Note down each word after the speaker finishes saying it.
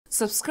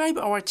Subscribe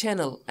our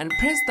channel and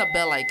press the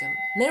bell icon.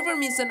 Never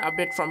miss an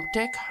update from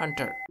Tech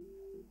Hunter.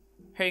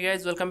 Hey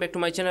guys, welcome back to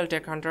my channel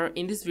Tech Hunter.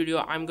 In this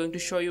video, I'm going to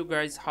show you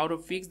guys how to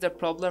fix the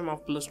problem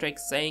of Bluestacks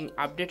saying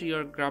update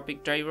your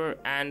graphic driver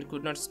and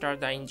could not start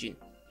the engine.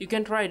 You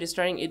can try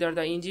restarting either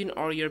the engine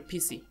or your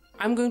PC.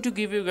 I'm going to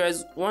give you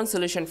guys one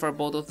solution for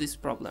both of this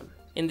problem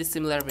in this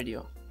similar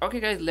video. Okay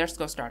guys, let's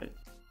go started.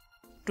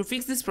 To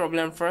fix this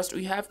problem, first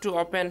we have to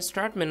open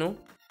Start menu.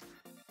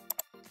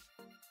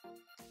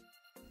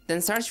 Then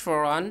search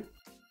for Run.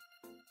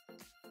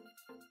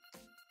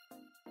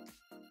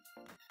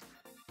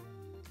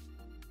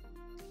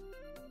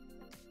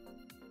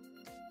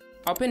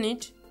 Open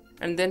it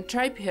and then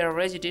type here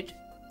regedit,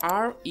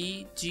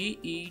 REGEDIT,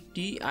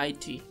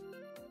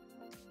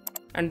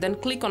 and then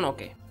click on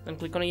OK. Then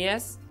click on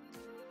Yes.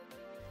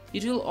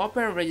 It will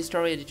open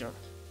Register Editor.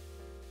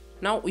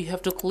 Now we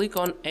have to click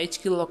on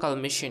HKey local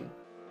machine,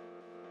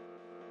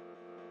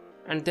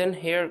 and then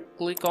here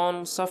click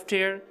on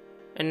Software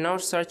and now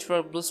search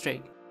for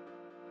Bluestacks.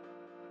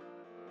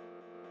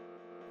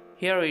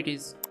 Here it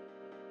is,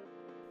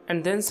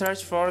 and then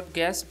search for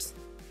Guests,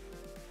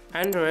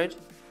 Android,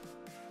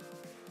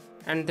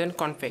 and then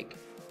Config.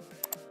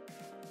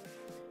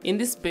 In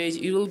this page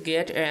you will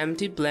get an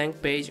empty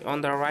blank page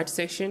on the right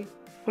section.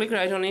 Click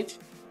right on it,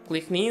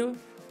 click New,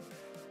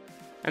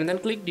 and then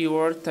click the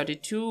word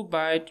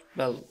 32-byte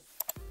value.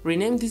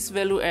 Rename this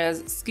value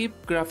as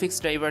Skip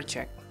Graphics Driver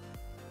Check.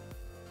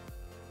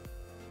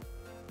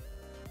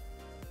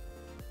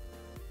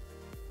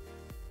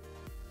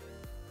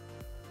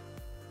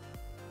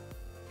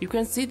 You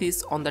can see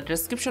this on the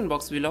description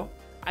box below.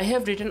 I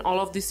have written all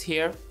of this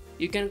here.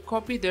 You can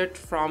copy that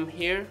from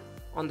here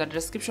on the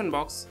description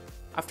box.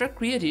 After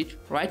create it,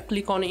 right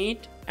click on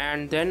it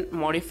and then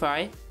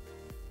modify.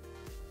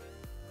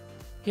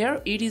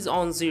 Here it is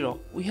on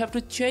 0. We have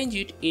to change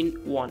it in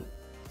 1.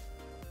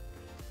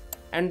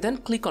 And then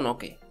click on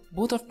OK.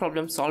 Both of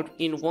problems solved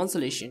in one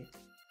solution.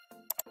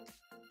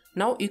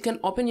 Now you can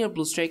open your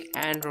Bluestacks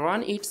and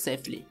run it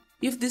safely.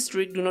 If this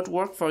trick do not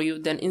work for you,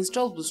 then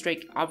install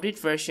Bluestacks update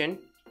version.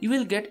 You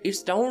will get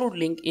its download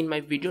link in my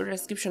video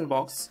description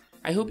box.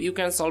 I hope you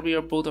can solve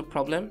your both of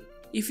problem.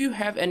 If you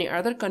have any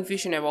other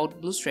confusion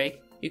about Bluestacks,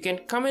 you can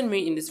comment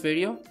me in this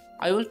video.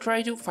 I will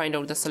try to find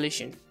out the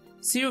solution.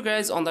 See you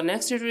guys on the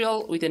next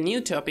tutorial with a new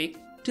topic.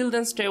 Till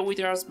then, stay with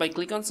us by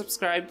click on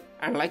subscribe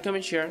and like,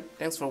 comment, share.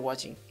 Thanks for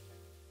watching.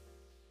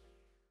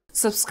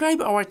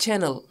 Subscribe our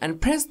channel and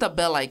press the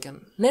bell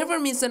icon. Never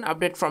miss an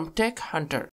update from Tech Hunter.